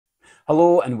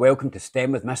Hello and welcome to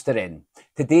STEM with Mr. N.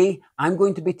 Today I'm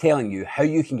going to be telling you how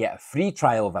you can get a free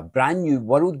trial of a brand new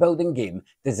world building game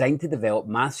designed to develop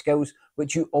math skills,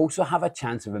 which you also have a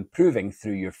chance of improving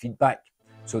through your feedback.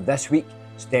 So this week,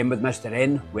 STEM with Mr.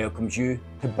 N welcomes you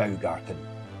to Baugarten.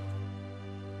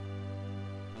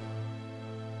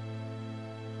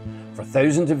 For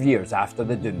thousands of years after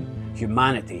the Doom,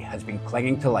 humanity has been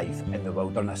clinging to life in the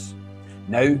wilderness.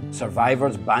 Now,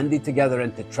 survivors banded together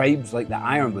into tribes like the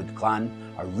Ironwood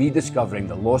clan are rediscovering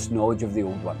the lost knowledge of the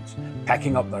old ones,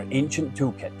 picking up their ancient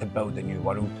toolkit to build a new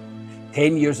world.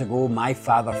 10 years ago, my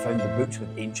father found the books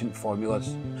with ancient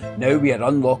formulas. Now we are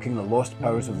unlocking the lost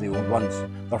powers of the old ones,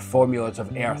 their formulas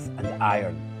of earth and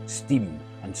iron, steam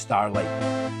and starlight.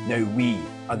 Now we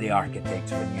are the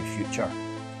architects of a new future.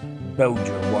 Build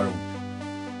your world.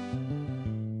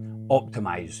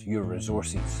 Optimize your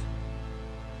resources.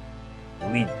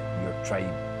 Lead your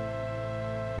tribe.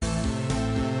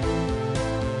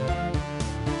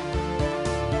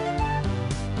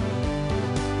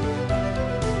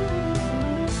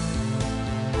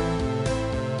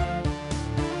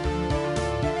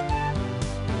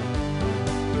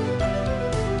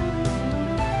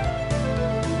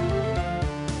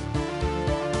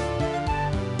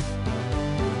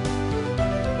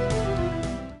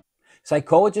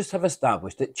 Psychologists have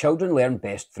established that children learn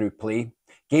best through play.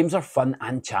 Games are fun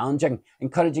and challenging,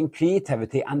 encouraging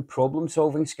creativity and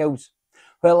problem-solving skills.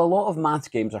 While a lot of maths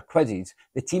games are quizzes,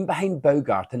 the team behind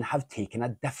Baugarten have taken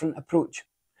a different approach.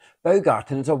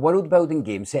 Baugarten is a world-building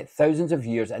game set thousands of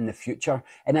years in the future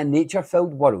in a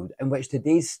nature-filled world in which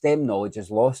today's STEM knowledge is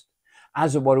lost.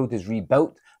 As the world is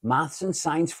rebuilt, maths and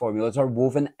science formulas are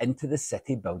woven into the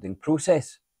city-building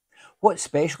process. What's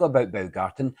special about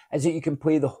Baugarten is that you can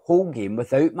play the whole game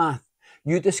without math.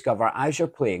 You discover as you're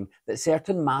playing that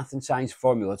certain math and science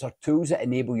formulas are tools that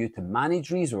enable you to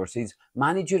manage resources,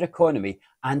 manage your economy,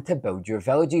 and to build your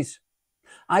villages.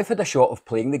 I've had a shot of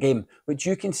playing the game, which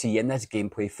you can see in this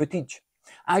gameplay footage.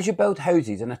 As you build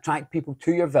houses and attract people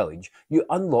to your village, you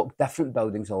unlock different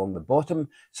buildings along the bottom,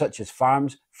 such as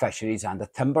farms, fisheries, and a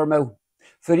timber mill.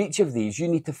 For each of these, you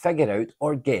need to figure out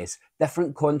or guess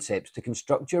different concepts to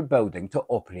construct your building to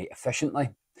operate efficiently.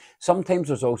 Sometimes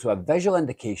there's also a visual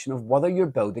indication of whether your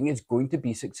building is going to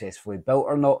be successfully built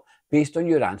or not based on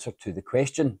your answer to the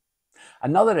question.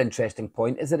 Another interesting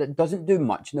point is that it doesn't do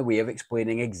much in the way of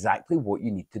explaining exactly what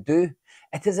you need to do.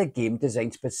 It is a game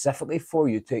designed specifically for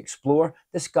you to explore,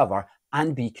 discover,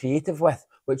 and be creative with,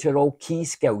 which are all key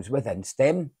skills within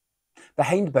STEM.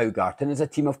 Behind Baugarten is a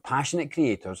team of passionate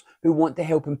creators who want to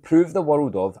help improve the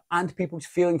world of and people's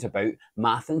feelings about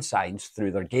math and science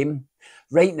through their game.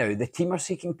 Right now, the team are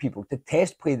seeking people to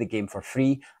test play the game for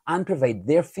free and provide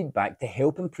their feedback to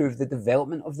help improve the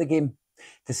development of the game.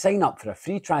 To sign up for a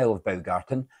free trial of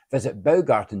Baugarten, visit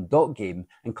baugarten.game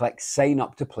and click Sign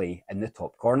Up to Play in the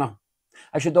top corner.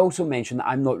 I should also mention that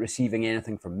I'm not receiving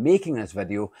anything from making this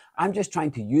video. I'm just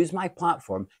trying to use my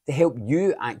platform to help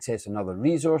you access another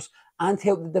resource and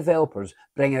help the developers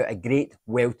bring out a great,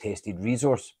 well-tested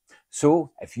resource.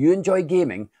 So, if you enjoy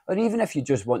gaming, or even if you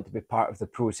just want to be part of the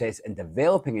process in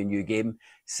developing a new game,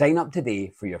 sign up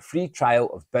today for your free trial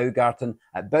of Baugarten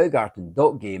at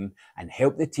baugarten.game and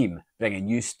help the team bring a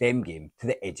new STEM game to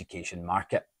the education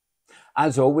market.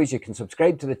 As always, you can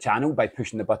subscribe to the channel by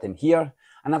pushing the button here,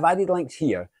 and I've added links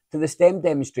here to the STEM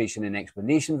demonstration and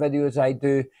explanation videos I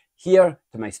do, here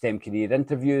to my STEM career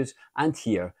interviews, and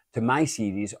here to my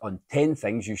series on 10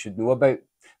 things you should know about.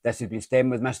 This has been STEM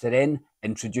with Mr. N,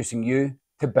 introducing you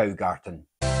to Baugarten.